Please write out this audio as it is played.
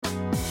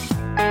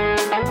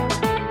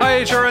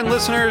HRN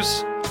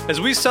listeners.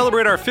 As we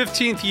celebrate our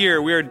 15th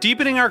year, we are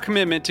deepening our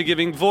commitment to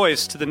giving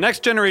voice to the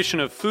next generation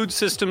of food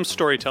systems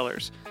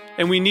storytellers,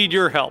 and we need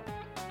your help.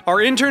 Our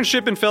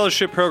internship and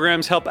fellowship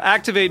programs help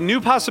activate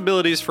new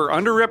possibilities for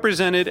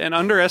underrepresented and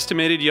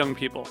underestimated young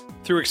people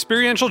through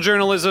experiential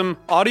journalism,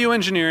 audio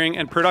engineering,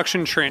 and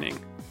production training.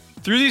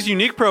 Through these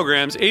unique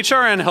programs,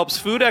 HRN helps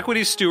food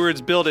equity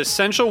stewards build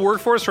essential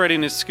workforce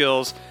readiness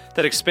skills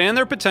that expand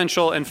their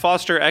potential and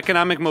foster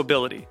economic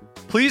mobility.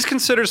 Please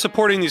consider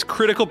supporting these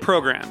critical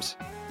programs.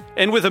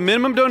 And with a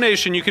minimum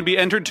donation, you can be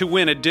entered to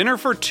win a dinner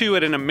for two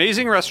at an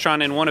amazing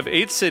restaurant in one of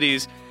 8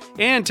 cities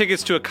and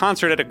tickets to a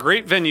concert at a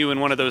great venue in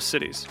one of those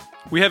cities.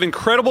 We have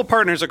incredible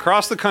partners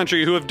across the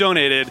country who have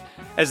donated,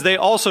 as they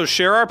also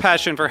share our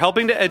passion for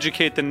helping to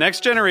educate the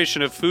next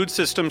generation of food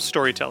systems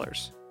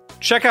storytellers.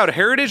 Check out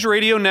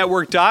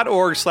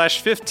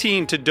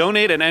heritageradionetwork.org/15 to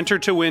donate and enter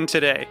to win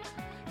today.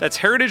 That's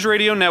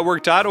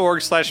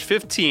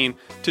heritageradionetwork.org/15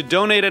 to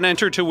donate and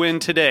enter to win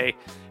today.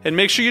 And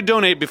make sure you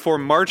donate before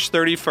March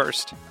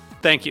 31st.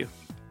 Thank you.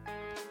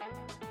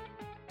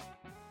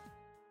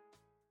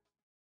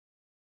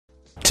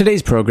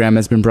 Today's program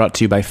has been brought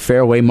to you by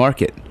Fairway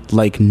Market,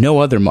 like no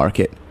other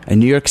market, a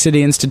New York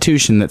City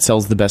institution that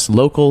sells the best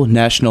local,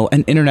 national,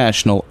 and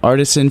international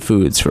artisan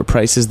foods for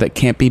prices that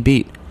can't be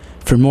beat.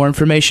 For more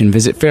information,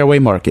 visit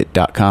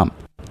fairwaymarket.com.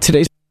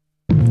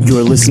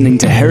 You're listening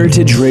to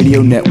Heritage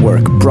Radio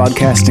Network,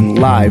 broadcasting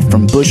live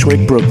from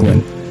Bushwick,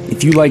 Brooklyn.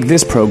 If you like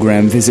this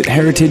program, visit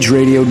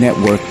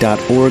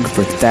heritageradionetwork.org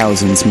for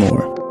thousands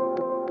more.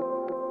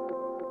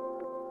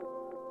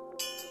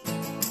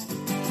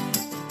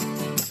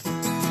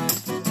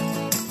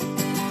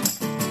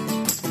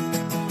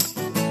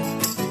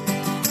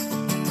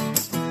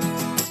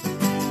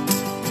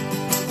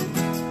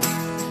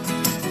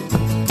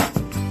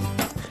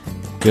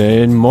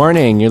 Good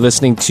morning. You're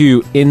listening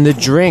to In the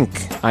Drink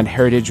on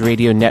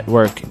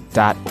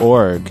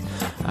heritageradionetwork.org.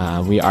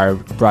 We are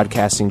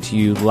broadcasting to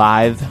you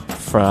live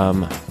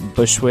from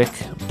Bushwick,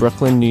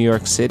 Brooklyn, New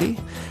York City,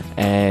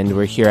 and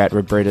we're here at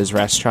Roberta's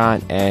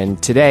Restaurant.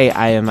 And today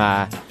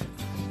I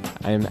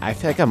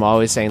feel like I'm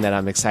always saying that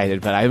I'm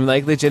excited, but I'm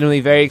like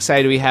legitimately very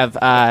excited. We have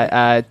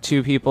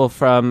two people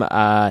from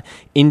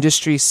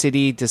Industry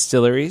City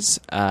Distilleries,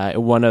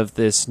 one of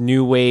this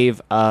new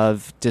wave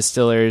of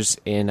distillers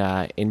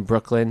in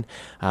Brooklyn.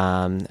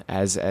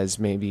 As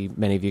maybe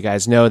many of you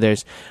guys know,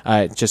 there's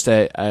just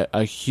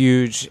a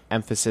huge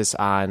emphasis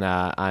on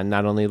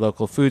not only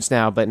local foods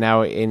now, but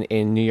now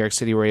in New York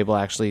City we're able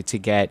actually to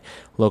get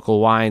local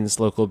wines,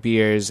 local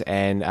beers,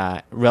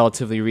 and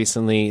relatively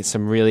recently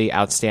some really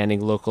outstanding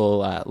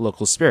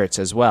local spirits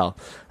as well.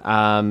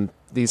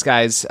 These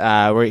guys,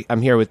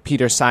 I'm here with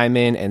Peter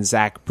Simon and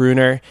Zach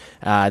Bruner.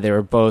 They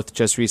were both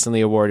just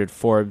recently awarded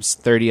Forbes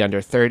 30 Under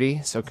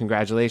 30. So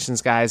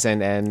congratulations, guys,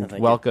 and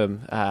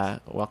welcome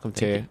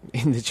to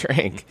In the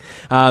Drink.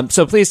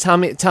 So please tell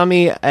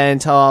me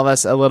and tell all of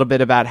us a little bit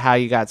about how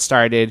you got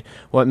started,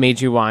 what made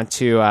you want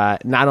to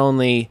not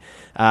only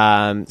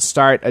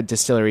start a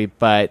distillery,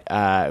 but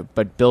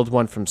build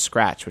one from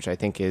scratch, which I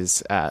think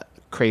is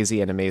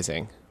crazy and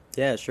amazing.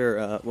 Yeah,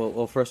 sure.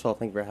 Well, first of all,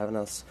 thank you for having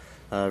us.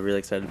 Really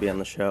excited to be on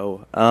the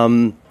show.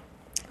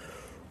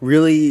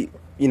 Really,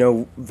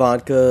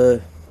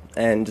 vodka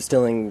and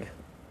distilling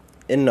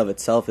in and of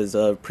itself is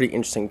a pretty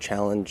interesting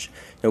challenge.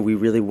 We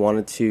really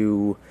wanted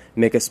to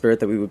make a spirit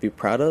that we would be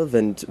proud of,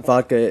 and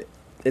vodka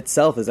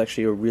itself is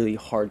actually a really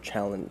hard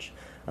challenge.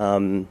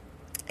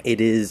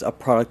 It is a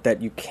product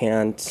that you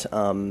can't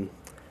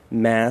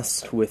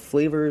mask with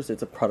flavors.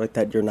 It's a product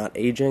that you're not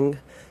aging.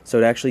 So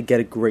to actually get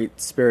a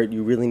great spirit,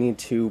 you really need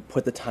to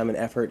put the time and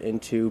effort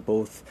into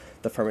both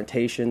the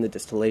fermentation, the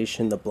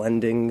distillation, the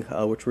blending,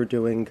 which we're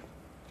doing.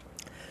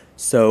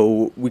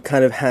 So we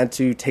kind of had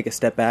to take a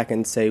step back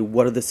and say,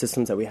 what are the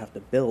systems that we have to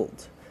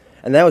build?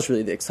 And that was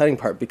really the exciting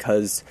part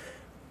because,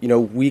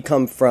 we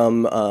come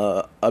from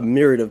a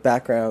myriad of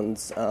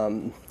backgrounds.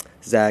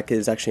 Zach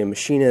is actually a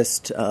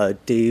machinist.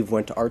 Dave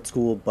went to art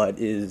school, but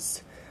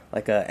is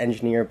like an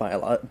engineer,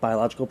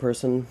 biological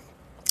person.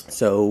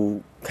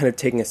 So kind of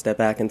taking a step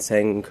back and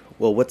saying,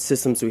 well, what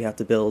systems do we have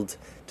to build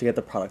to get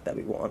the product that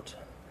we want?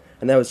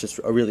 And that was just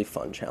a really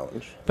fun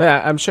challenge.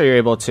 But I'm sure you're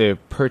able to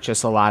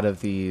purchase a lot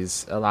of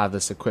this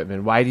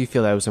equipment. Why do you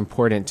feel that was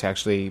important to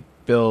actually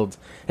build?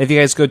 If you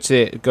guys go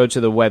to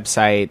the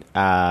website,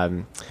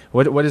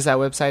 what is that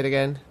website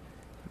again?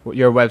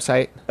 Your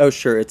website? Oh,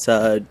 sure. It's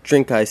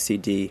Drink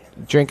ICD.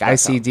 Drink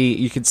ICD.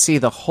 You can see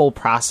the whole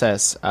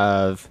process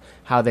of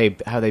how they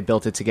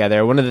built it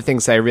together. One of the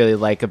things that I really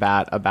like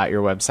about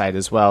your website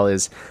as well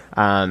is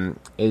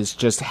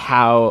just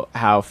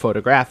how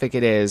photographic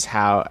it is,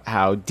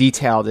 how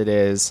detailed it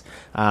is,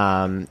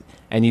 and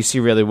you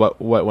see really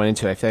what went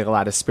into it. I feel like a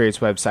lot of spirits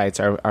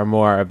websites are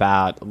more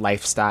about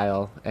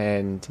lifestyle,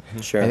 and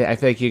sure. I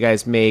feel like you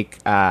guys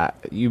make the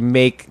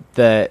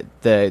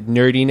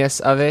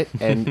nerdiness of it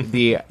and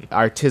the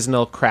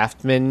artisanal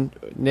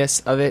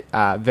craftsmanness of it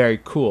very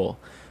cool.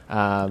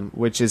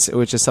 Which is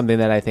something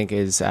that I think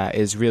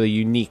is really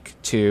unique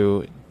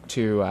to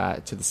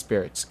to the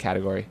spirits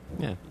category?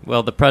 Yeah.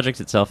 Well, the project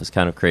itself is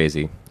kind of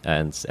crazy,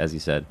 and as you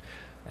said,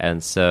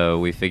 and so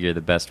we figure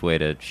the best way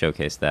to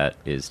showcase that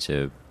is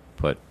to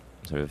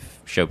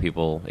show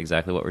people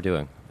exactly what we're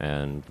doing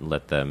and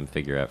let them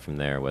figure out from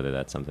there whether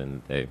that's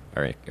something that they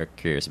are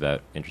curious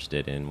about,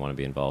 interested in, want to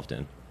be involved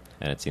in.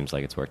 And it seems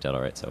like it's worked out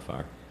all right so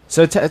far.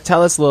 So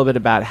tell us a little bit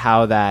about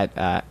how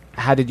that.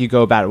 How did you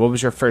go about it? What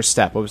was your first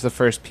step? What was the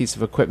first piece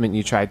of equipment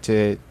you tried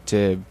to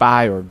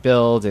buy or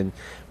build, and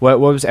what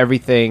was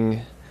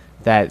everything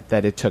that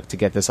it took to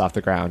get this off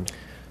the ground?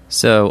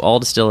 So all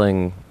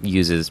distilling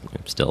uses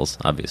stills,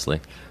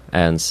 obviously.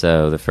 And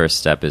so the first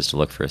step is to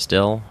look for a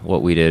still.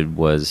 What we did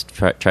was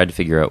tried to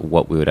figure out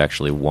what we would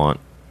actually want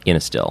in a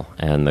still.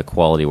 And the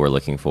quality we're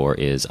looking for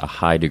is a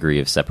high degree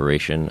of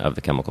separation of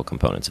the chemical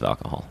components of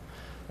alcohol.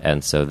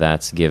 And so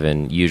that's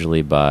given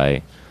usually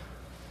by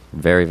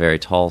very, very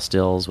tall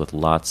stills with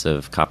lots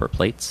of copper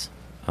plates.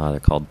 They're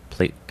called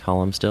plate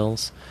column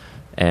stills.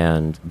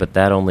 But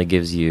that only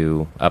gives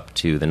you up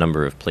to the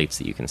number of plates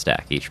that you can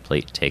stack. Each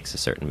plate takes a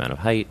certain amount of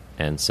height,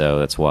 and so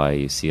that's why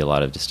you see a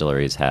lot of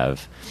distilleries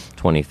have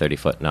 20,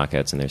 30-foot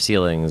knockouts in their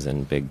ceilings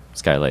and big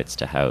skylights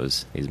to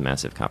house these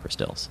massive copper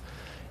stills.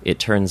 It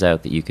turns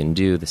out that you can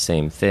do the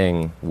same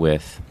thing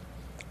with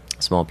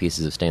small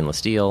pieces of stainless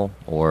steel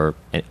or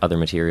other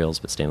materials,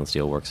 but stainless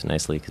steel works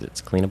nicely because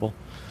it's cleanable.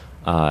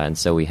 And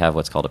so we have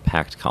what's called a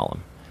packed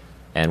column.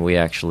 And we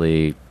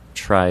actually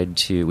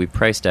we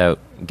priced out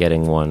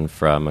getting one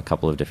from a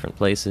couple of different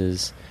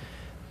places.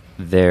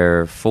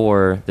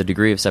 Therefore, the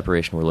degree of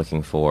separation we're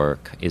looking for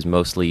is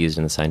mostly used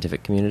in the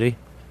scientific community.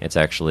 It's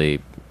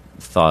actually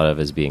thought of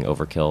as being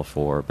overkill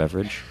for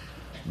beverage,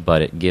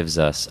 but it gives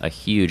us a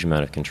huge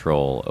amount of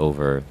control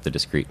over the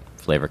discrete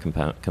flavor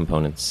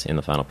components in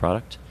the final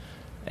product.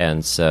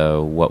 And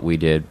so what we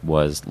did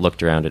was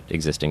looked around at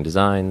existing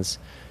designs,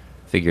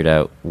 figured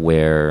out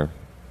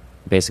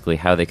basically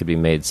how they could be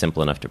made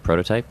simple enough to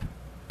prototype,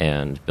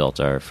 and built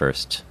our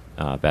first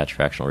batch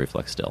fractional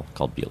reflux still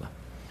called Beulah.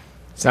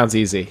 Sounds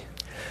easy.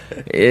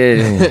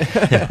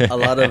 A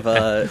lot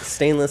of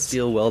stainless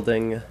steel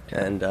welding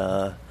and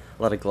a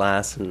lot of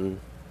glass and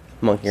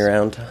monkeying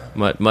around.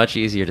 Much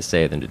easier to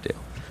say than to do.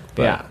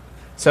 But yeah.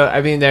 So,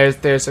 I mean,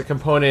 there's a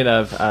component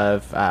of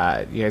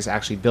you guys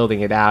actually building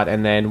it out,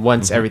 and then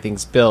once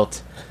everything's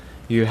built,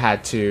 you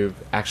had to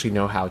actually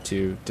know how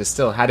to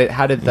distill. How did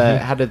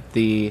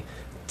the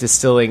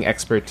distilling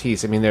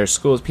expertise? I mean, there's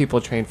schools, people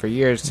train for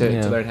years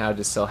to learn how to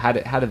distill. How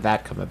did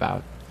that come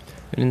about?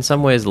 And in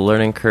some ways, the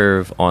learning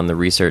curve on the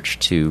research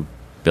to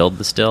build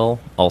the still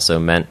also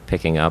meant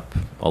picking up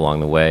along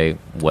the way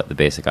what the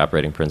basic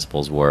operating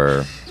principles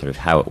were, sort of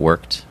how it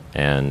worked,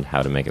 and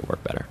how to make it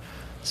work better.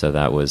 So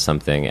that was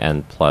something,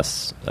 and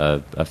plus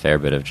a fair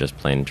bit of just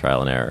plain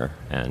trial and error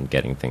and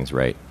getting things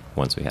right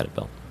once we had it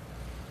built.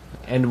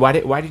 And why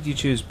did you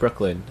choose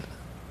Brooklyn?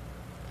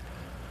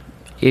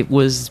 It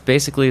was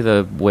basically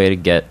the way to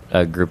get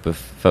a group of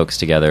folks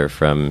together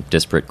from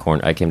disparate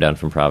corners. I came down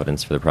from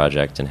Providence for the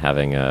project, and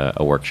having a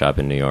workshop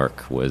in New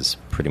York was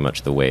pretty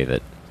much the way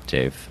that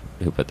Dave,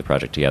 who put the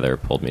project together,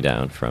 pulled me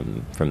down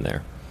from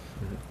there.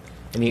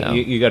 And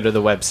you go to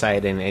the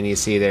website and you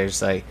see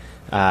there's like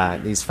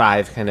these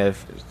 5 kind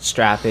of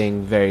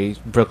strapping, very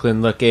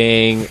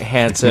Brooklyn-looking,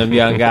 handsome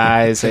young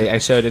guys. I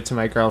showed it to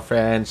my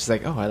girlfriend. She's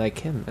like, "Oh, I like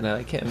him, and I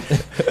like him."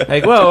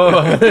 Like,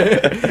 whoa.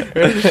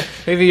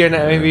 maybe you're not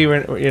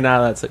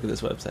allowed to look at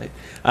this website.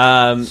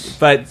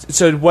 But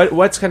so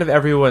what's kind of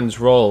everyone's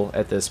role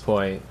at this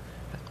point?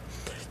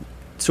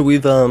 So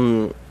we've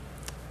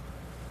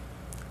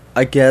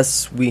I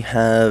guess we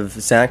have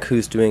Zach,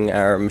 who's doing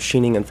our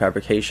machining and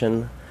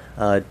fabrication.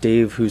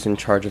 Dave, who's in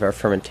charge of our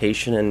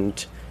fermentation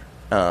and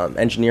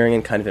engineering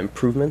and kind of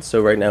improvements. So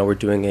right now we're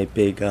doing a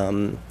big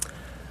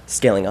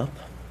scaling up.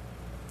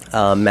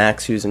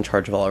 Max, who's in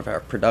charge of all of our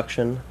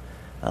production.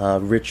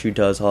 Rich, who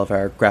does all of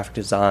our graphic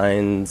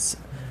designs.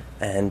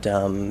 And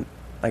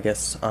I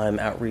guess I'm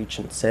outreach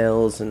and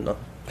sales and kind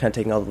of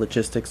taking all the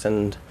logistics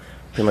and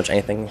pretty much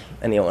anything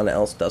anyone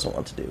else doesn't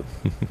want to do.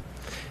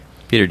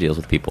 Peter deals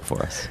with people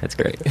for us. It's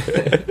great.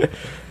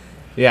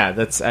 Yeah,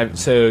 that's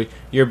so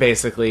you're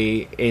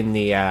basically in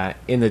the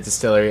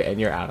distillery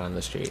and you're out on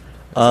the street.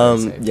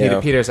 Yeah.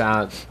 Peter's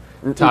out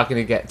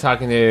talking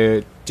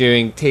to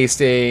doing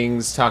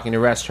tastings, talking to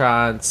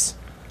restaurants.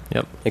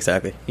 Yep,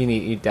 exactly.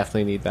 You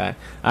definitely need that.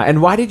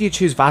 And why did you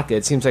choose vodka?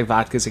 It seems like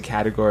vodka is a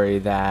category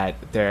that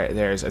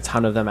there's a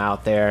ton of them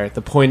out there.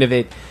 The point of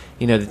it,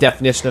 the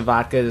definition of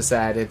vodka is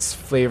that it's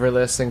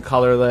flavorless and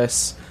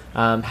colorless.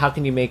 How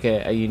can you make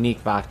a unique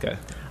vodka?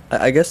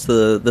 I guess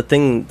the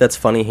thing that's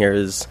funny here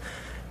is,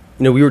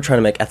 we were trying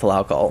to make ethyl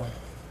alcohol,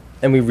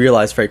 and we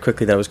realized very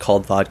quickly that it was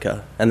called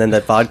vodka. And then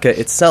that vodka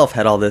itself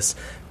had all this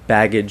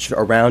baggage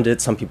around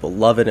it. Some people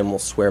love it and will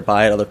swear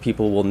by it. Other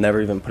people will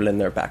never even put it in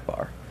their back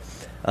bar.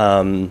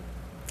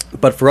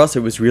 But for us,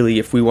 it was really,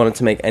 if we wanted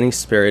to make any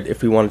spirit,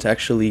 if we wanted to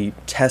actually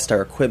test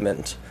our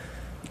equipment,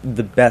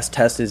 the best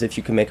test is if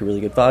you can make a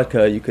really good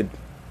vodka, you could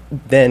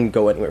then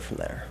go anywhere from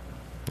there.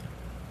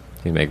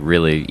 You make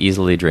really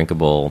easily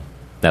drinkable,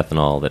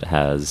 ethanol that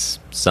has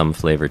some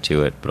flavor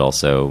to it, but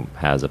also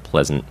has a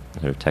pleasant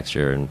sort of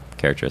texture and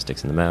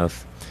characteristics in the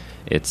mouth.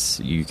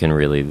 You can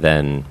really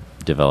then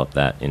develop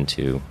that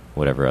into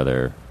whatever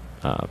other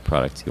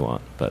products you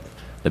want, but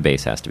the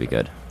base has to be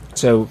good.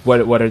 So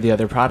what are the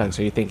other products?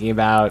 Are you thinking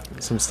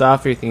about some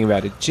stuff? Are you thinking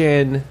about a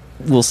gin?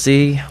 We'll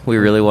see. We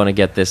really want to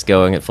get this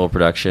going at full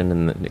production,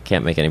 and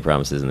can't make any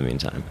promises in the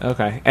meantime.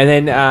 Okay.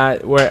 And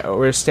then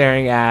we're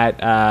staring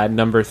at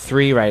number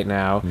 3 right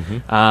now.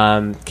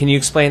 Can you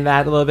explain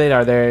that a little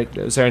bit?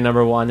 Is there a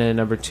number 1 and a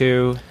number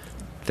 2?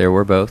 There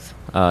were both.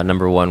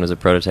 Number 1 was a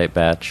prototype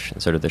batch,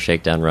 sort of the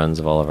shakedown runs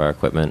of all of our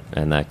equipment,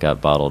 and that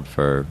got bottled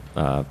for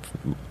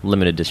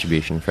limited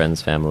distribution,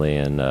 friends, family,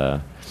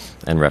 and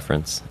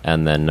reference.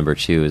 And then number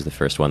 2 is the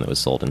first one that was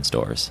sold in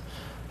stores.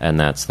 And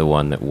that's the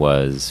one that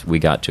we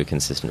got to a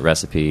consistent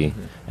recipe,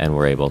 and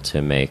were able to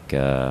make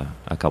a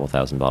couple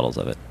thousand bottles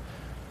of it.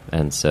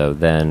 And so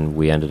then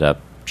we ended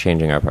up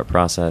changing our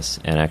process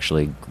and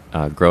actually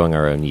growing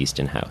our own yeast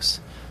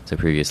in-house. So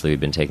previously we'd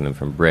been taking them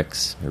from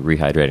bricks,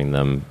 rehydrating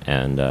them,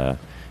 and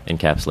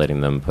encapsulating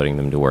them, putting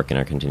them to work in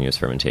our continuous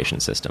fermentation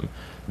system.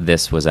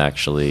 This was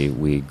actually,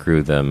 we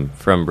grew them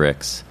from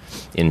bricks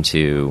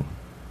into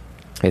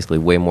basically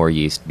way more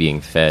yeast being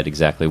fed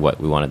exactly what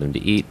we wanted them to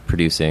eat,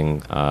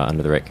 producing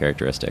under the right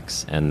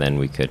characteristics, and then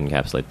we could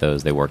encapsulate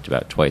those. They worked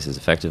about twice as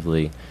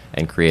effectively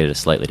and created a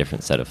slightly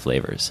different set of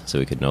flavors, so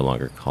we could no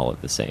longer call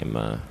it the same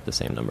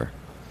number.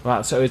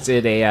 Wow, so is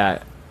it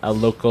a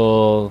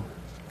local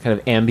kind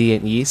of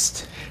ambient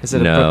yeast? Is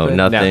it No, a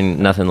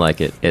nothing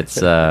like it.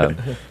 It's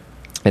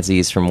it's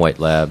yeast from White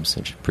Labs,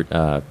 which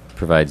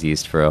provides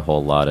yeast for a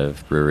whole lot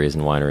of breweries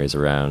and wineries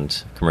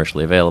around,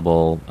 commercially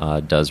available,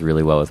 does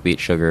really well with beet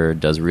sugar,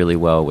 does really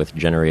well with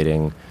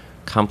generating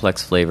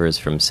complex flavors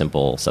from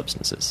simple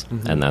substances,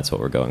 and that's what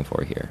we're going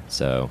for here.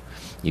 So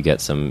you get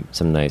some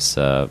nice,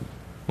 I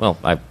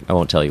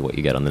won't tell you what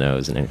you get on the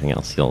nose and anything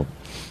else. You'll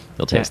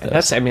taste those.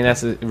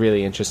 That's a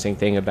really interesting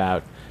thing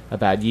about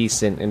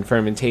yeast and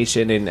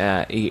fermentation,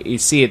 and you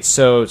see it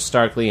so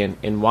starkly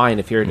in wine.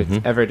 If you're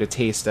ever to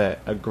taste a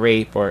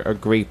grape or a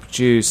grape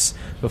juice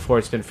before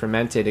it's been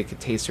fermented, it could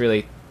taste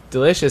really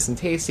delicious and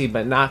tasty,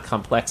 but not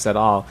complex at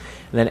all.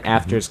 And then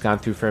after it's gone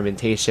through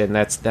fermentation,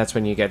 that's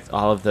when you get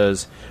all of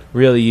those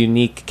really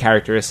unique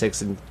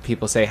characteristics. And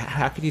people say,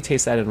 "How could you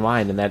taste that in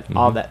wine?" And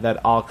that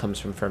all comes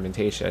from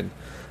fermentation.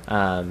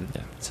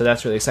 So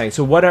that's really exciting.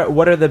 So what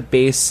are the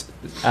base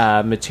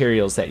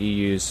materials that you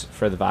use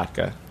for the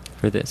vodka?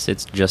 For this,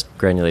 it's just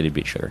granulated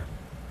beet sugar.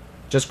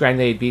 Just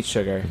granulated beet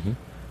sugar.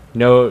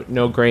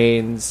 No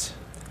grains.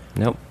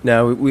 Nope.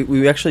 No,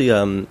 we actually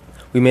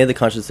we made the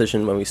conscious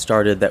decision when we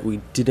started that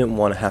we didn't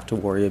want to have to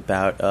worry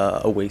about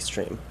a waste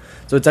stream.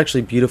 So it's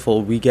actually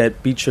beautiful. We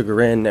get beet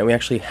sugar in, and we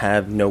actually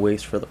have no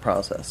waste for the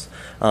process.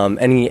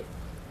 Any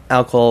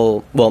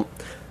alcohol,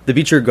 the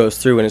beet sugar goes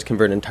through and is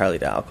converted entirely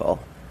to alcohol.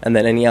 And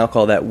then any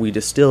alcohol that we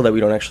distill that we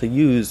don't actually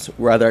use,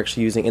 we're either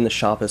actually using in the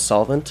shop as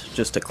solvent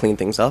just to clean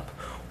things up,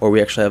 or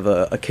we actually have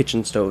a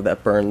kitchen stove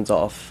that burns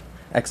off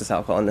excess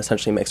alcohol and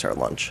essentially makes our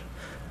lunch.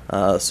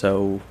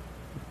 So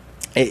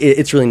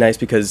it's really nice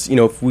because,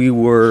 if we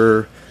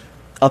were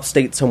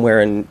upstate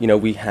somewhere and,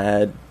 we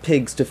had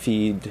pigs to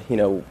feed,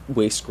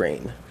 waste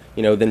grain,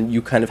 then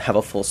you kind of have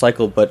a full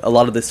cycle. But a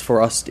lot of this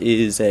for us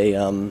is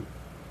a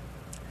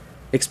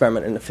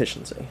experiment in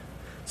efficiency.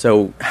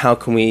 So how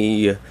can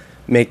we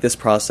make this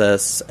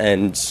process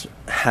and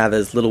have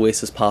as little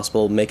waste as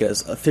possible, make it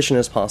as efficient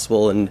as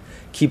possible, and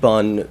keep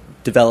on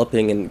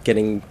developing and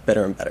getting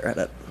better and better at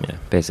it. Yeah,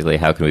 basically,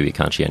 how can we be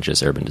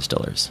conscientious urban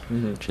distillers,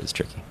 which is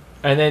tricky.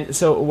 And then,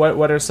 so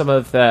what are some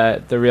of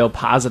the real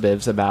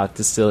positives about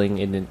distilling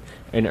in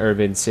an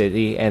urban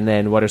city, and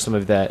then what are some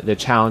of the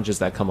challenges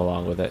that come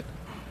along with it?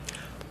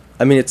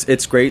 I mean,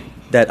 it's great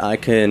that I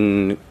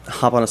can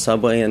hop on a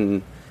subway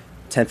and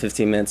 10,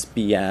 15 minutes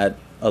be at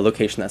a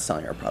location that's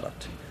selling our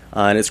product.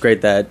 And it's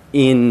great that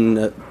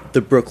in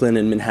the Brooklyn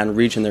and Manhattan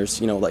region,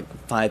 there's, like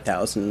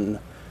 5,000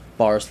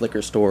 bars,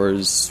 liquor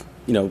stores,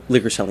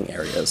 liquor selling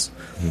areas.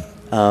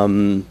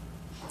 We're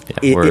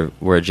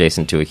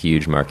adjacent to a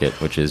huge market,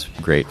 which is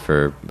great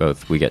for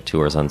both. We get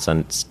tours on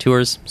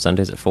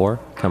Sundays at 4.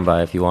 Come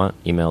by if you want.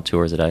 Email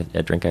tours at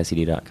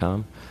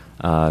drinkicd.com.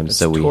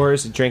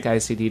 Tours at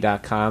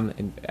drinkicd.com,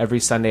 and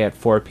every Sunday at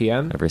 4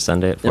 p.m.? Every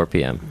Sunday at 4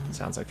 p.m.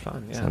 Sounds like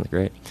fun, yeah. Sounds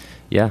great.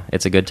 Yeah,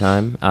 it's a good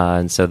time,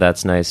 and so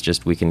that's nice.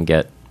 Just we can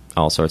get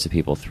all sorts of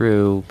people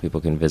through. People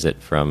can visit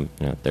from,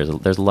 there's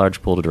a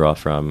large pool to draw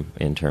from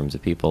in terms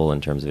of people, in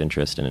terms of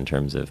interest, and in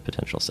terms of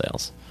potential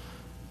sales.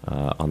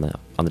 On the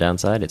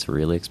downside, it's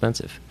really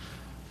expensive.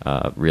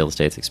 Real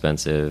estate's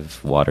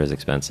expensive, water is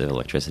expensive,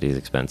 electricity is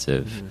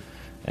expensive,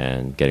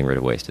 and getting rid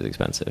of waste is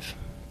expensive.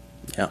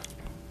 Yeah.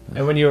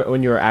 And when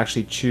you were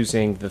actually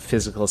choosing the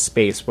physical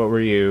space, what were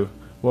you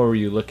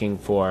looking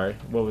for?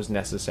 What was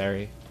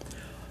necessary?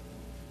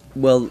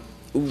 Well,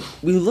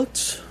 we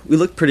looked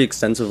pretty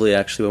extensively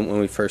actually when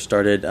we first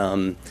started,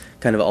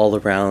 kind of all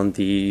around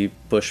the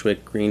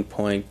Bushwick,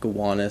 Greenpoint,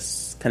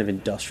 Gowanus, kind of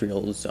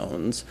industrial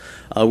zones.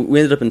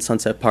 We ended up in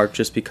Sunset Park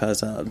just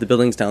because the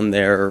buildings down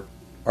there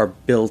are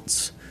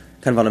built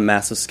kind of on a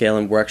massive scale,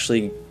 and were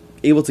actually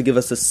able to give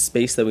us the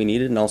space that we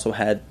needed, and also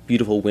had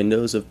beautiful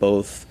windows of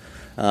both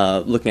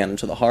looking out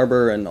into the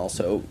harbor and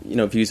also,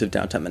 views of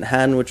downtown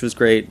Manhattan, which was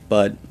great.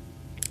 But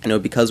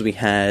because we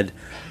had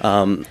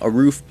a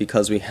roof,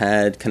 because we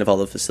had kind of all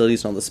the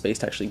facilities and all the space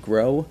to actually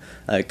grow,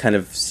 it kind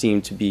of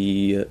seemed to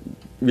be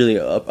really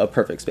a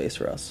perfect space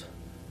for us.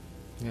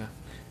 Yeah.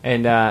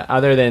 And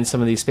other than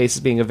some of these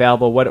spaces being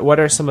available, what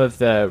are some of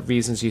the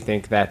reasons you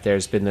think that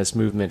there's been this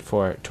movement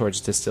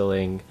towards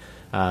distilling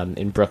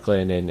in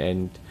Brooklyn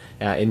and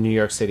in New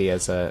York City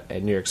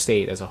in New York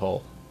State as a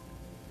whole?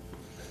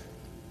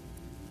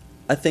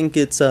 I think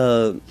it's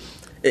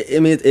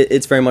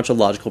it's very much a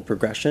logical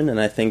progression, and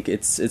I think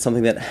it's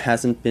something that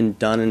hasn't been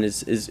done and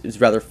is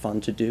rather fun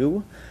to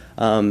do.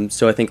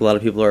 So I think a lot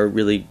of people are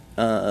really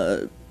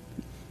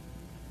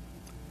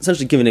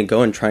essentially giving it a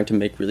go and trying to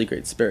make really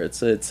great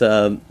spirits. It's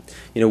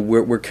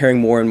we're caring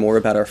more and more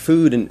about our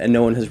food, and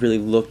no one has really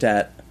looked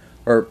at,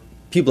 or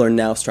people are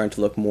now starting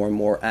to look more and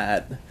more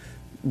at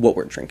what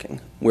we're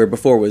drinking, where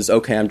before was,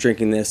 okay, I'm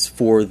drinking this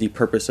for the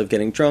purpose of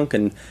getting drunk,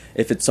 and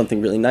if it's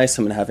something really nice,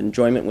 I'm going to have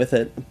enjoyment with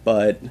it,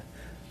 but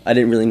I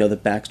didn't really know the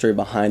backstory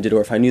behind it, or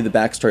if I knew the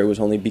backstory, it was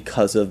only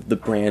because of the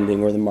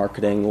branding or the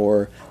marketing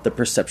or the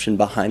perception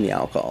behind the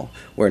alcohol,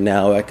 where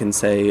now I can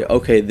say,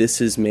 okay, this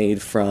is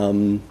made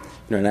from,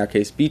 in our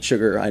case, beet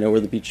sugar. I know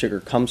where the beet sugar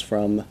comes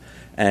from,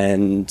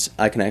 and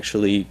I can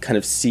actually kind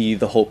of see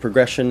the whole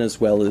progression as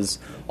well as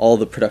all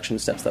the production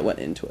steps that went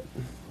into it.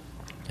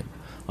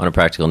 On a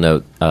practical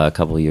note, a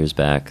couple of years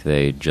back,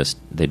 they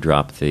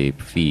dropped the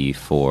fee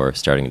for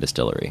starting a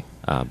distillery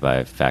by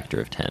a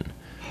factor of 10.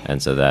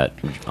 And so that,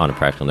 on a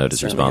practical note,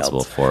 is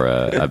responsible for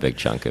a big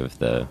chunk of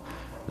the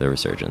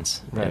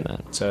resurgence. Right. In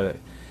that. So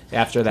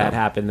after that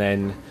happened,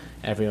 then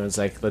everyone's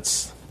like,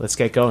 let's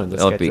get going.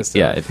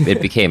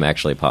 It became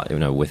actually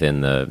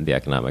within the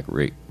economic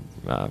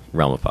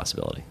realm of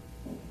possibility.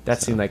 That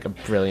seemed like a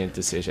brilliant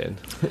decision.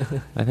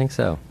 I think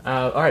so.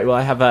 All right. Well,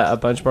 I have a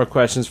bunch more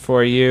questions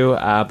for you,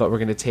 but we're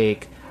going to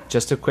take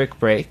just a quick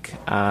break.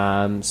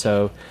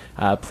 So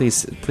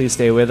please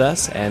stay with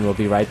us, and we'll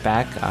be right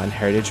back on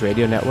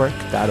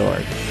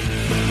heritageradionetwork.org.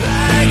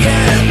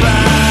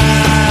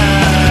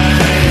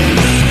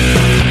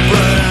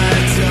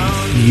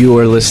 You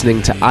are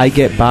listening to I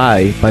Get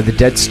By the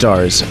Dead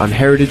Stars on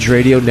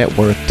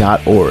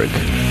heritageradionetwork.org.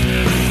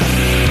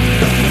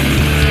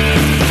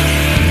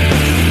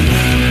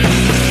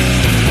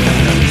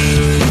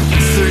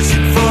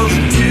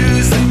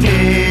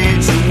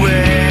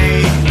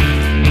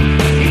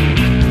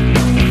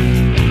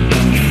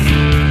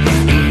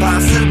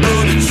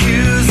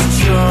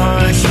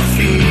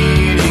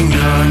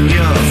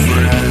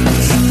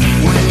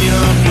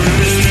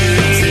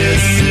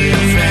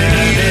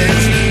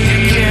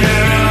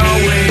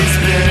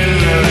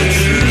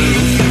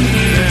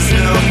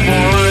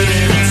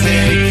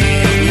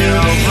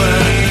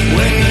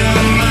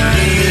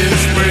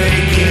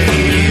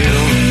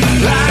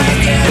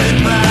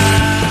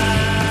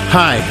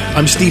 Hi,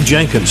 I'm Steve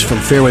Jenkins from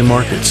Fairway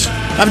Markets.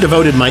 I've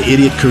devoted my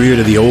idiot career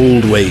to the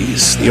old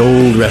ways, the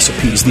old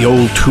recipes, the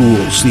old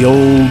tools, the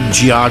old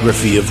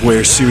geography of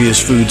where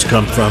serious foods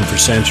come from for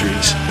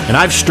centuries. And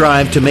I've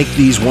strived to make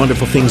these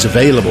wonderful things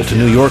available to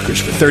New Yorkers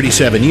for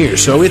 37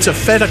 years, so it's a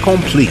fait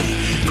accompli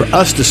for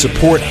us to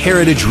support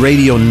Heritage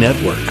Radio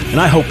Network. And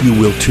I hope you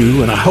will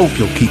too, and I hope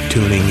you'll keep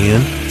tuning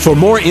in. For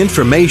more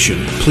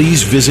information,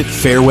 please visit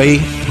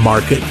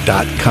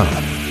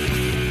fairwaymarket.com.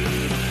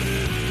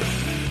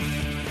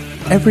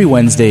 Every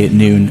Wednesday at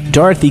noon,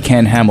 Dorothy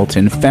Can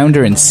Hamilton,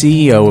 founder and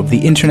CEO of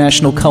the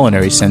International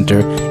Culinary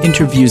Center,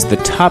 interviews the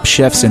top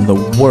chefs in the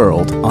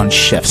world on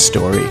Chef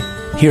Story.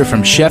 Hear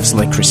from chefs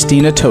like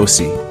Christina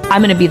Tosi.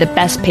 I'm going to be the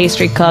best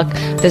pastry cook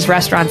this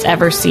restaurant's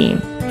ever seen.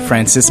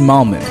 Francis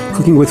Malman.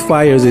 Cooking with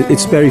fires,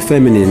 it's very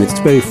feminine, it's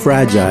very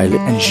fragile.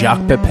 And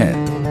Jacques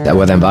Pepin. I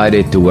was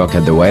invited to work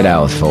at the White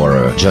House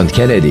for John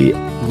Kennedy.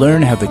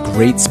 Learn how the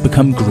greats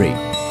become great.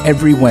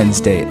 Every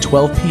Wednesday at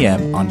 12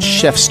 p.m. on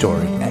Chef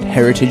Story at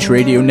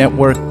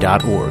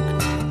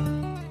heritageradionetwork.org.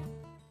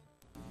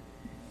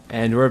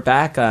 And we're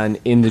back on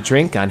In the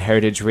Drink on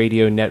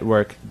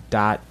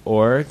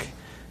heritageradionetwork.org.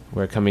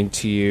 We're coming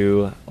to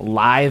you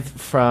live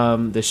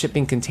from the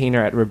shipping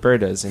container at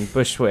Roberta's in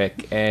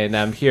Bushwick. And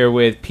I'm here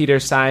with Peter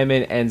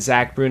Simon and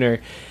Zach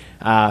Bruner,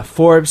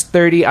 Forbes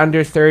 30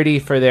 Under 30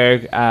 for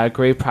their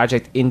great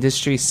project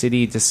Industry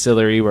City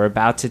Distillery. We're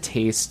about to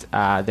taste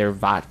their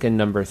vodka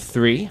number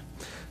 3.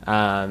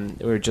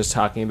 We were just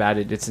talking about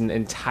it. It's an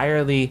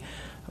entirely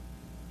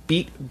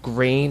beet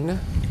grain,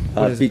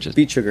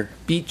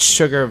 beet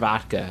sugar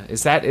vodka.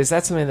 Is that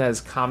something that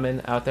is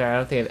common out there? I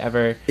don't think I've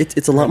ever.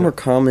 It's a lot more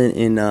common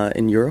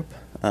in Europe.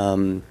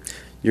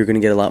 You're going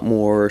to get a lot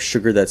more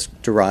sugar that's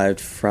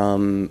derived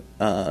from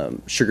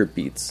sugar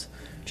beets,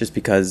 just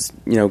because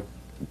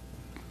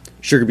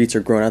sugar beets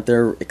are grown out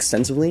there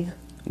extensively.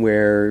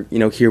 Where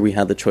here we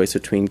have the choice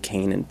between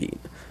cane and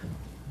beet.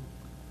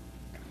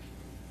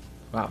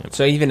 Wow.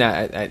 So even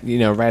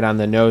right on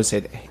the nose,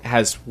 it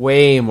has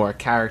way more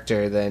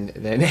character than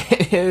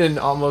in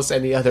almost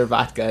any other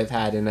vodka I've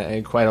had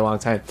in quite a long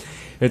time.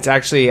 It's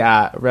actually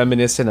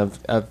reminiscent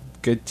of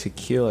good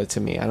tequila to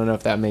me. I don't know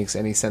if that makes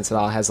any sense at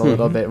all. It has a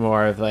little bit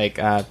more of like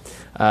a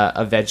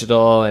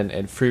vegetal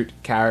and fruit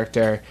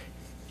character,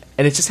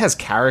 and it just has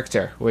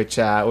character, which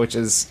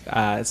is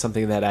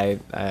something that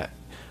I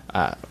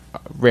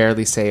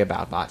rarely say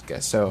about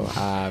vodka. So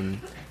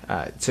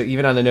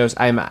even on the nose,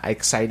 I'm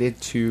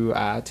excited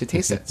to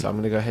taste it. So I'm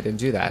going to go ahead and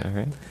do that. All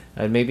right.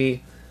 And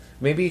maybe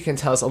you can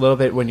tell us a little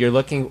bit when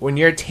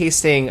you're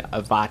tasting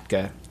a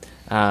vodka,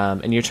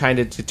 and you're trying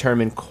to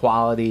determine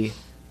quality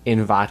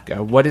in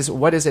vodka. What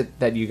is it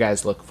that you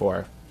guys look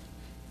for?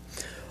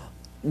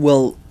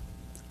 Well,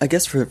 I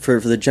guess for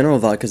the general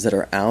vodkas that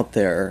are out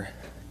there,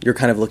 you're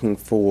kind of looking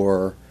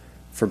for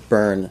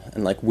burn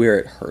and like where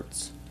it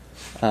hurts.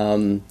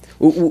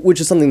 Which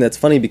is something that's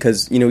funny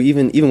because,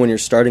 even when you're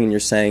starting and you're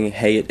saying,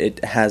 hey,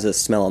 it has a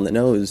smell on the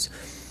nose,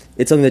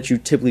 it's something that you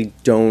typically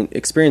don't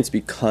experience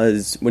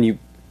because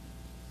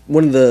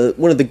one of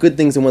the good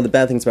things and one of the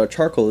bad things about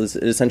charcoal is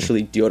it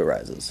essentially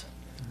deodorizes.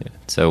 Yeah.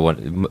 So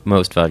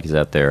most vodkas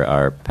out there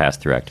are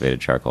pass-through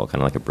activated charcoal,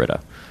 kind of like a Brita.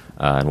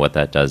 And what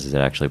that does is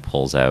it actually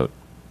pulls out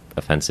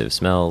offensive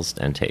smells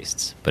and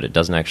tastes, but it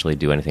doesn't actually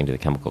do anything to the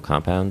chemical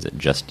compounds. It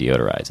just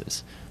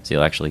deodorizes. So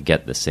you'll actually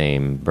get the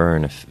same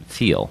burn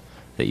feel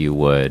that you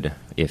would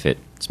if it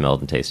smelled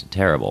and tasted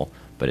terrible,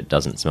 but it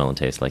doesn't smell and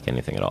taste like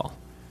anything at all.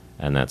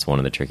 And that's one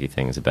of the tricky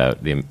things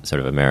about the sort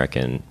of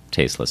American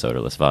tasteless,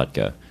 odorless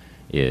vodka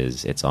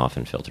is it's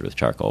often filtered with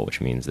charcoal,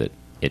 which means that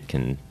it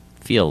can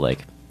feel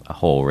like a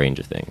whole range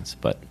of things,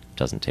 but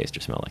doesn't taste or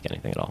smell like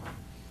anything at all.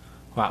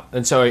 Wow.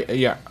 And so,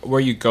 were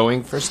you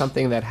going for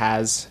something that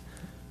has...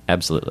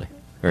 Absolutely.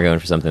 We're going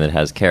for something that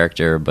has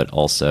character, but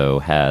also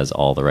has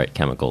all the right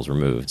chemicals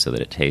removed so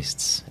that it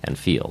tastes and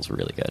feels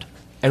really good.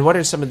 And what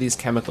are some of these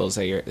chemicals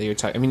that you're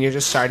talking? I mean, you're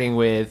just starting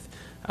with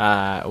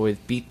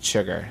beet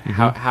sugar.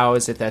 Mm-hmm. How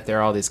is it that there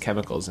are all these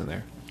chemicals in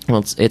there?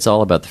 Well, it's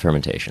all about the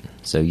fermentation.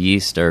 So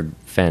yeast are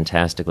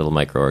fantastic little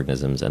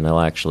microorganisms, and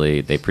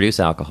they produce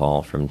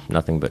alcohol from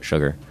nothing but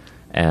sugar,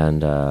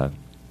 and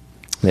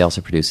they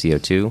also produce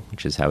CO2,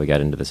 which is how we got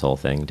into this whole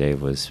thing.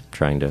 Dave was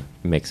trying to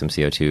make some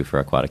CO2 for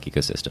aquatic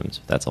ecosystems.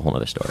 That's a whole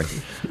other story.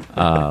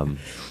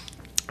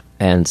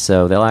 And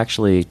so they'll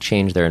actually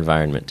change their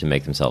environment to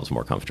make themselves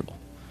more comfortable.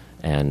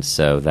 And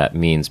so that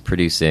means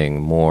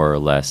producing more or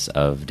less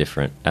of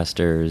different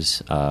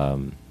esters,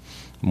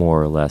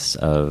 more or less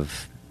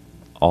of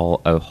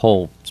a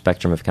whole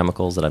spectrum of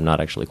chemicals that I'm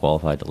not actually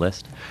qualified to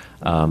list.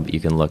 But you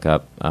can look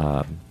up.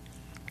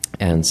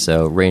 And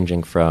so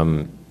ranging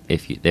from,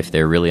 if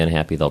they're really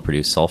unhappy, they'll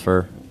produce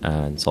sulfur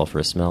and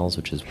sulfurous smells,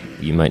 which is,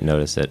 you might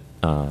notice it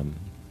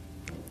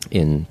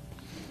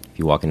if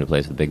you walk into a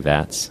place with big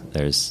vats,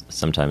 there's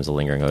sometimes a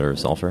lingering odor of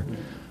sulfur.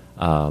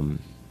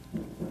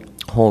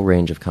 Whole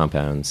range of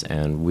compounds,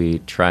 and we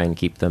try and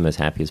keep them as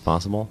happy as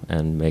possible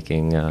and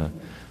making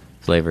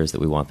flavors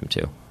that we want them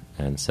to.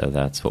 And so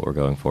that's what we're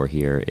going for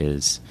here,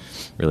 is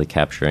really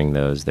capturing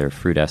those. They're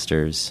fruit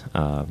esters,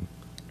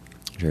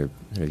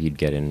 you'd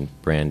get in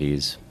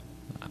brandies.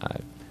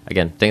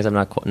 Again, things I'm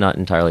not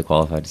entirely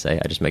qualified to say.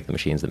 I just make the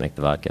machines that make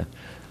the vodka.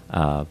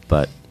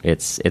 But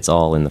it's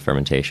all in the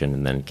fermentation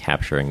and then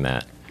capturing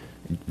that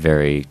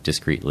very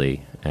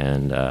discreetly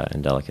and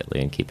delicately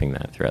and keeping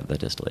that throughout the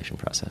distillation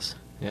process.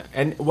 Yeah.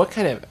 And what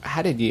kind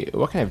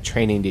of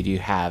training did you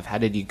have? How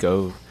did you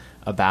go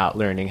about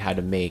learning how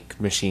to make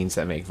machines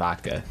that make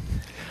vodka?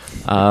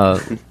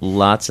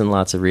 Lots and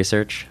lots of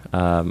research.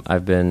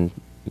 I've been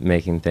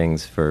making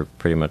things for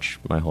pretty much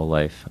my whole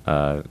life.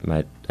 I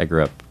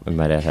grew up,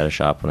 my dad had a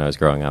shop when I was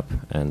growing up,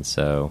 and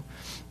so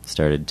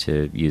started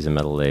to use a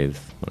metal lathe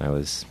when I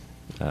was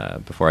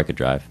before I could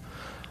drive,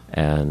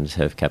 and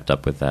have kept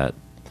up with that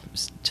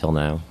till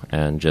now,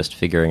 and just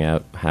figuring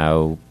out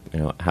how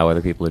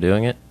other people are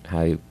doing it,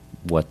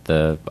 what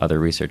the other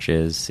research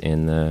is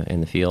in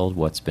the field,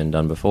 what's been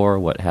done before,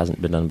 what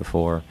hasn't been done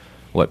before,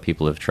 what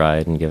people have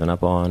tried and given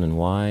up on and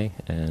why,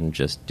 and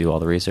just do all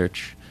the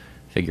research,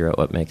 figure out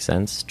what makes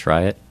sense,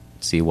 try it,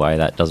 see why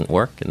that doesn't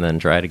work, and then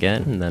try it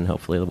again, and then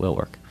hopefully it will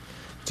work.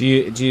 Do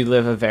you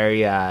live a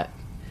very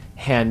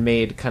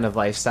handmade kind of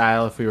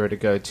lifestyle? If we were to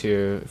go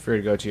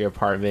to your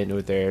apartment,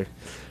 would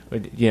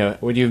you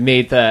have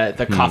made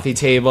the coffee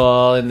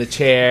table and the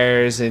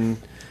chairs and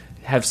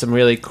have some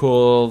really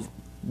cool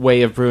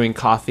way of brewing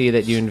coffee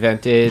that you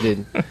invented?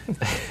 And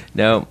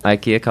No,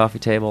 IKEA coffee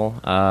table.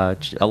 A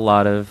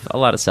lot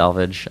of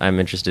salvage. I'm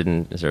interested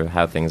in sort of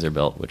how things are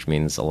built, which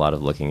means a lot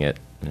of looking at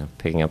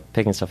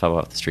picking stuff up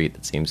off the street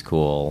that seems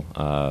cool,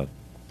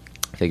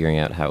 figuring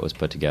out how it was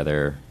put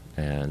together,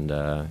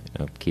 and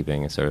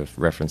keeping a sort of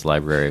reference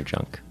library of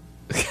junk.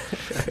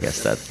 I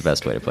guess that's the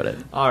best way to put it.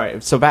 All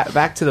right, so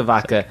back to the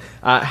vodka.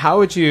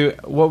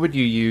 What would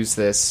you use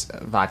this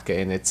vodka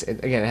in?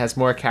 It has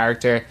more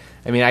character.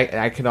 I mean,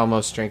 I could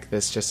almost drink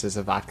this just as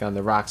a vodka on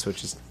the rocks,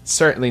 which is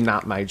certainly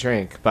not my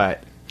drink,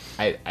 but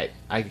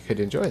I could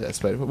enjoy this.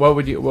 But what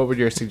would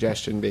your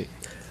suggestion be?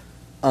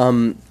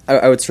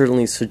 I would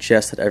certainly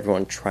suggest that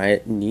everyone try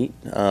it neat,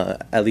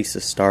 at least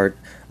to start.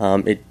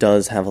 It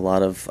does have a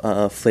lot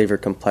of flavor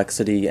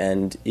complexity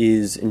and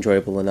is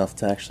enjoyable enough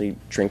to actually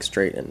drink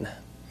straight and,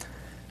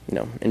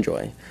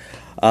 enjoy.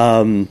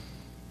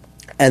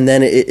 And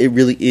then it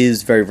really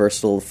is very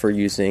versatile for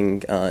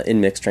using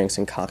in mixed drinks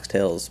and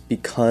cocktails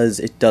because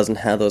it doesn't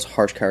have those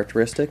harsh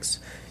characteristics.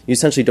 You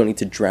essentially don't need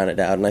to drown it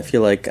out. And I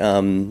feel like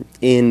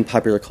in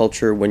popular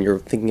culture, when you're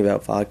thinking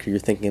about vodka, you're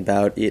thinking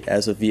about it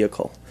as a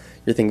vehicle.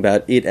 You're thinking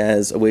about it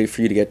as a way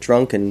for you to get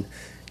drunk, and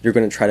you're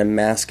going to try to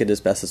mask it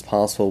as best as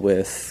possible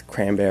with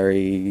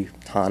cranberry,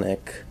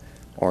 tonic,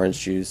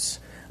 orange juice.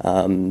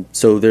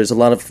 So there's a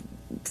lot of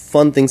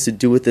fun things to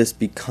do with this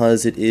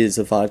because it is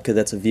a vodka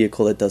that's a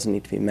vehicle that doesn't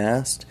need to be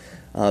masked,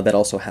 that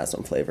also has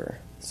some flavor.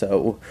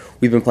 So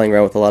we've been playing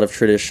around with a lot of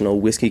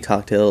traditional whiskey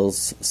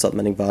cocktails,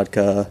 supplementing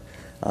vodka.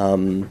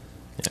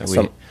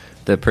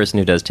 The person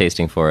who does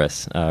tasting for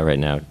us right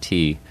now,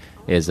 T,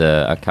 is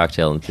a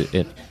cocktail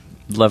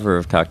lover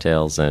of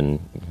cocktails and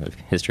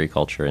history,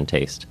 culture, and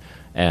taste.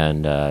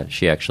 And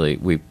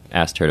we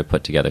asked her to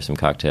put together some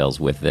cocktails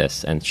with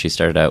this, and she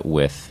started out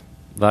with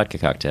vodka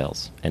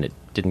cocktails, and it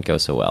didn't go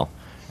so well,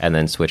 and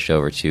then switched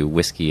over to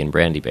whiskey and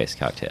brandy-based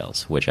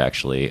cocktails, which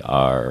actually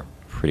are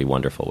pretty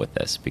wonderful with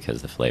this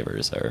because the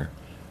flavors are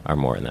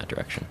more in that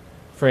direction.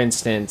 For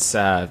instance,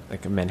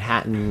 like a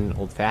Manhattan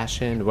Old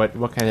Fashioned.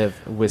 What kind of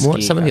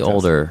whiskey? Some of the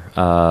older.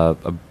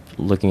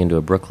 Looking into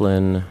a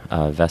Brooklyn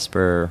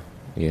Vesper.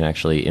 You can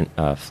actually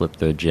flip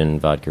the gin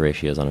vodka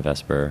ratios on a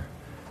Vesper.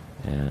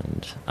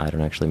 And I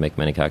don't actually make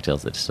many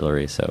cocktails at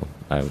Distillery, so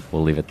I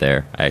will leave it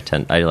there. I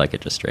like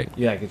it just straight.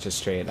 You like it just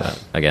straight.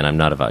 Again, I'm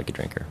not a vodka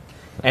drinker.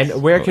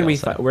 And where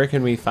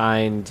can we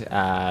find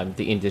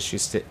the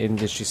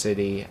Industry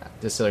City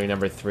Distillery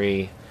number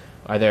 3?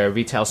 Are there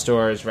retail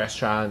stores,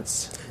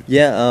 restaurants?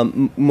 Yeah,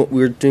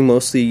 we're doing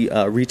mostly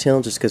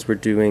retail just because we're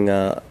doing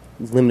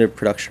limited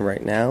production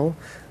right now.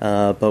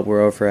 But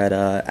we're over at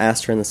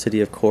Astor in the city,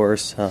 of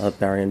course,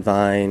 Barry and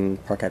Vine,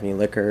 Park Avenue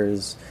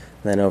Liquors,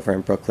 then over in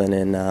Brooklyn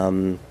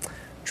in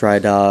Dry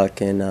Dock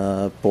and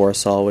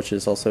Borisall, which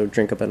is also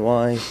Drink Up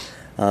NY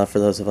for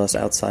those of us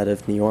outside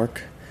of New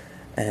York.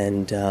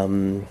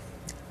 And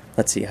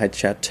let's see, Hyde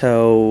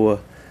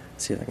Chateau.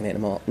 Let's see if I can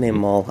name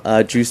them all.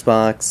 Juice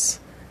Box.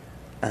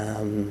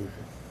 I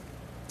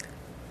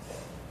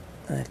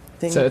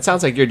think. So it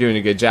sounds like you're doing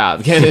a good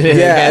job getting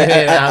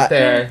it out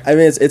there. I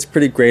mean, it's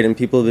pretty great, and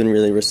people have been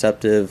really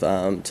receptive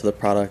to the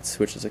products,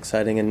 which is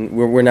exciting. And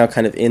we're now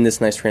kind of in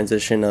this nice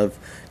transition of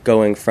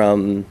going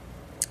from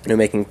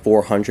making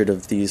 400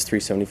 of these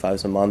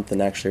 375s a month,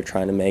 and actually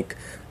trying to make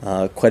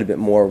quite a bit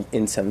more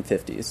in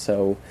 750s.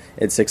 So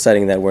it's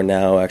exciting that we're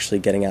now actually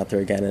getting out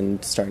there again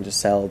and starting to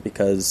sell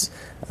because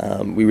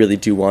we really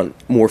do want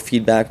more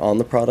feedback on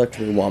the product.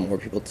 We want more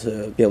people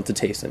to be able to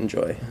taste and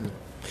enjoy.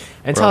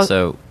 And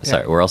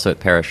we're also at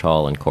Parish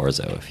Hall in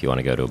Corzo if you want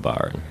to go to a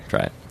bar and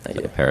try it.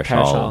 So Parish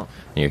Hall.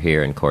 And you're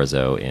here in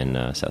Corzo in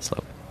South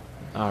Slope.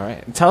 All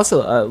right. Tell us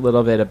a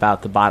little bit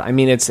about the bottle. I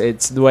mean,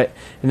 it's what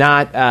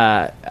not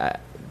the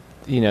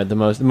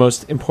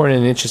most important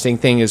and interesting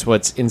thing is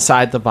what's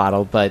inside the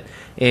bottle, but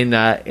in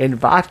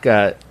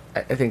vodka,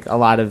 I think a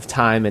lot of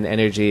time and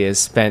energy is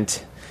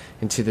spent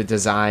into the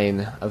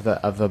design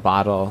of the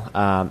bottle,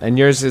 and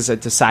yours is a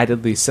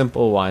decidedly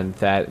simple one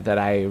that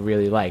I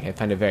really like. I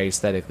find it very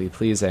aesthetically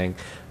pleasing.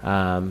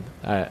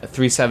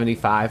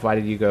 375. Why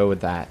did you go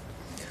with that?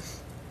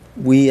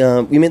 We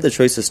made the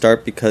choice to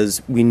start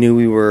because we knew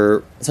we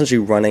were essentially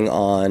running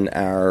on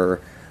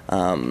our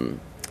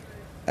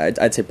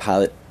I'd say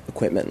pilot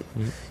equipment.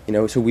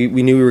 Mm-hmm. So we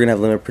knew we were going to have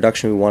limited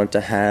production. We wanted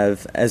to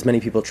have as many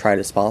people try it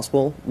as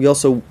possible. We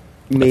also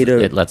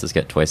it lets us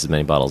get twice as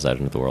many bottles out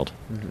into the world.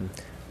 Mm-hmm.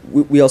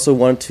 We also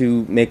wanted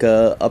to make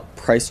a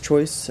price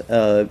choice.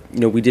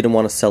 We didn't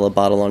want to sell a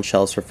bottle on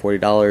shelves for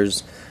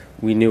 $40.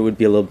 We knew it would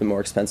be a little bit more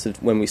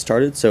expensive when we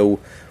started, so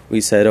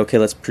we said, okay,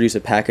 let's produce a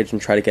package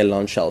and try to get it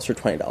on shelves for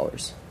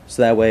 $20.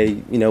 So that way,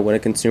 when a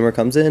consumer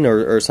comes in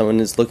or someone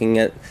is looking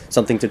at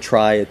something to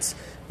try, it's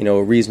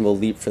a reasonable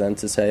leap for them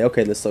to say,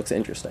 okay, this looks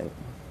interesting.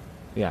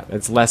 Yeah,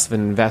 it's less of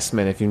an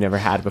investment if you've never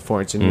had it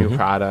before. It's a new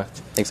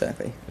product.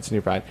 Exactly. It's a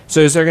new product. So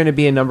is there going to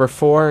be a number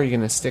 4? Are you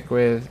going to stick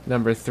with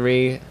number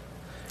 3?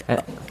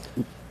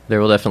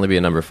 There will definitely be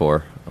a number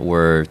 4.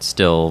 We're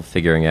still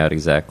figuring out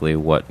exactly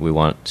what we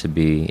want to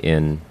be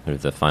in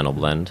the final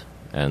blend,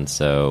 and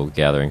so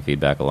gathering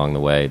feedback along the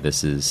way.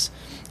 This is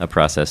a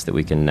process that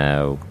we can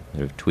now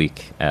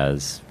tweak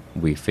as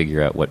we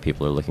figure out what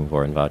people are looking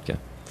for in vodka.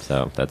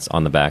 So that's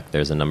on the back.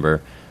 There's a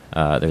number.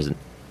 There's a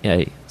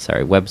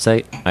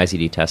website,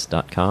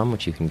 icdtest.com,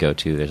 which you can go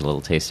to. There's a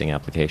little tasting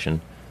application,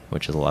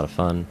 which is a lot of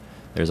fun.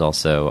 There's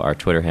also our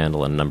Twitter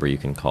handle and number you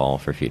can call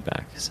for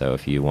feedback. So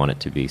if you want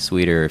it to be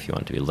sweeter, if you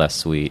want it to be less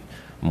sweet,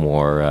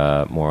 more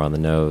on the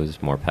nose,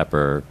 more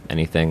pepper,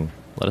 anything,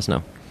 let us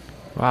know.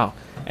 Wow.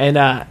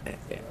 And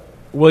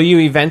will you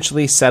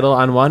eventually settle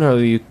on one, or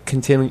will you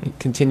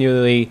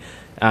continually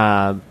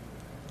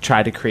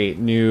try to create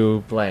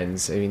new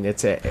blends? I mean,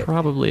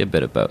 probably a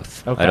bit of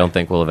both. Okay. I don't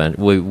think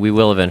we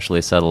will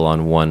eventually settle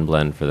on one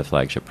blend for the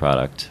flagship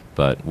product,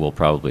 but we'll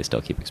probably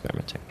still keep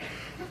experimenting.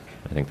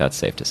 I think that's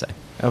safe to say.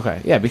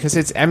 Okay, yeah, because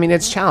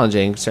it's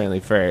challenging certainly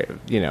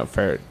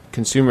for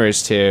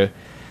consumers to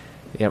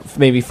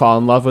maybe fall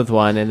in love with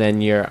one, and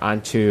then you're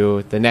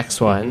onto the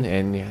next one,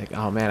 and you're like,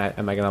 oh man,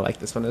 am I going to like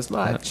this one as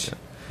much?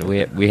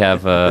 We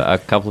have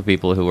a couple of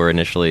people who were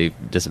initially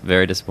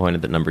very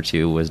disappointed that number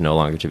 2 was no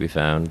longer to be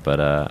found, but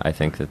I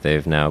think that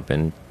they've now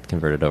been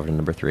converted over to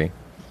number 3.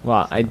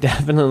 Well, I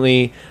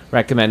definitely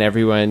recommend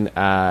everyone,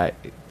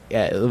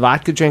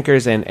 vodka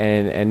drinkers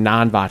and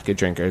non-vodka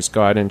drinkers,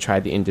 go out and try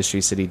the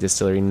Industry City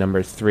Distillery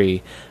number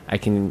 3. I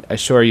can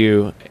assure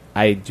you,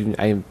 I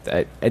am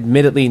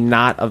admittedly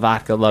not a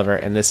vodka lover,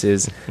 and this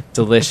is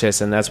delicious,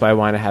 and that's why I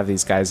want to have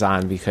these guys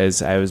on,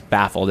 because I was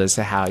baffled as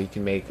to how you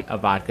can make a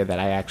vodka that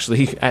I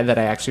actually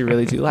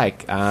really do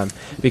like,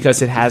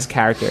 because it has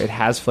character, it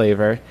has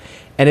flavor,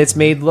 and it's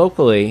made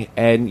locally.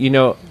 And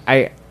we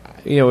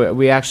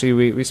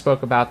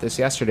spoke about this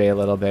yesterday a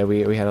little bit.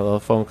 We had a little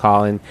phone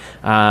call, and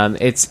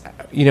it's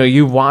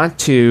you want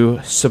to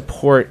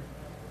support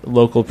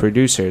local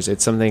producers.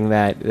 It's something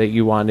that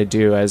you want to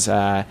do as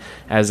a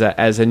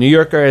New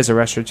Yorker, as a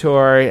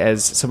restaurateur,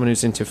 as someone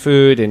who's into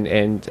food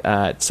and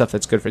stuff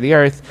that's good for the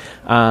earth.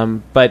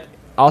 But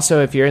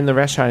also, if you're in the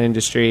restaurant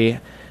industry,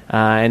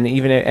 and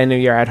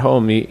you're at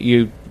home,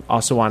 you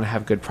also want to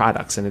have good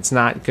products, and it's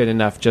not good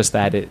enough just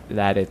that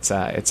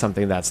it's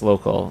something that's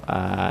local,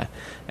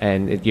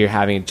 and you're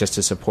having it just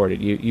to support it.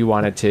 You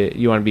want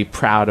to be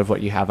proud of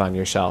what you have on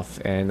your shelf,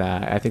 and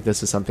I think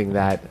this is something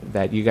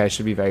that you guys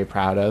should be very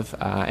proud of,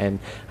 and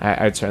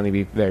I'd certainly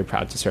be very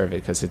proud to serve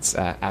it, because it's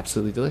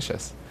absolutely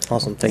delicious.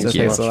 Awesome. Thanks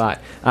a lot.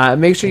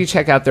 Make sure you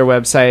check out their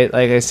website.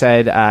 Like I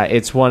said,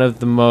 it's one of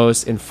the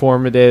most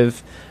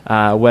informative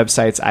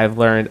websites. I've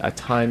learned a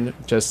ton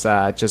just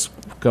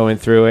going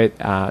through it.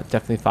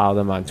 Definitely follow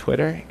them on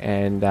Twitter,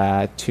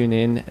 and tune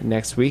in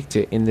next week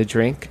to In the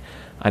Drink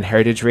on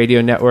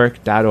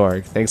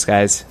heritageradionetwork.org. Thanks,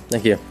 guys.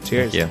 Thank you.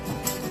 Cheers. Thank you.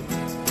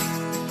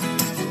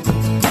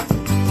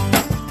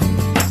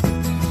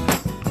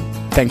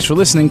 Thanks for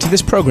listening to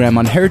this program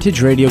on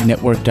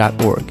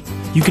heritageradionetwork.org.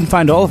 You can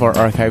find all of our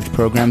archived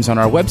programs on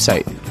our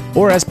website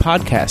or as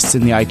podcasts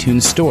in the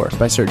iTunes Store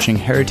by searching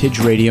Heritage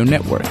Radio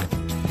Network.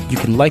 You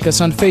can like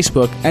us on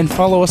Facebook and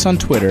follow us on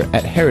Twitter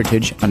at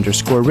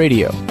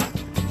heritage_radio.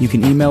 You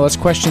can email us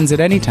questions at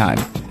any time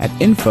at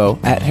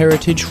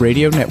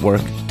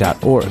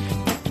info@heritageradionetwork.org.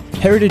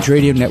 Heritage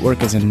Radio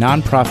Network is a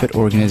non-profit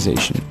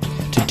organization.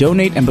 To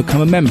donate and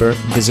become a member,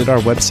 visit our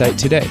website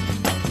today.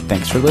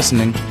 Thanks for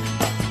listening.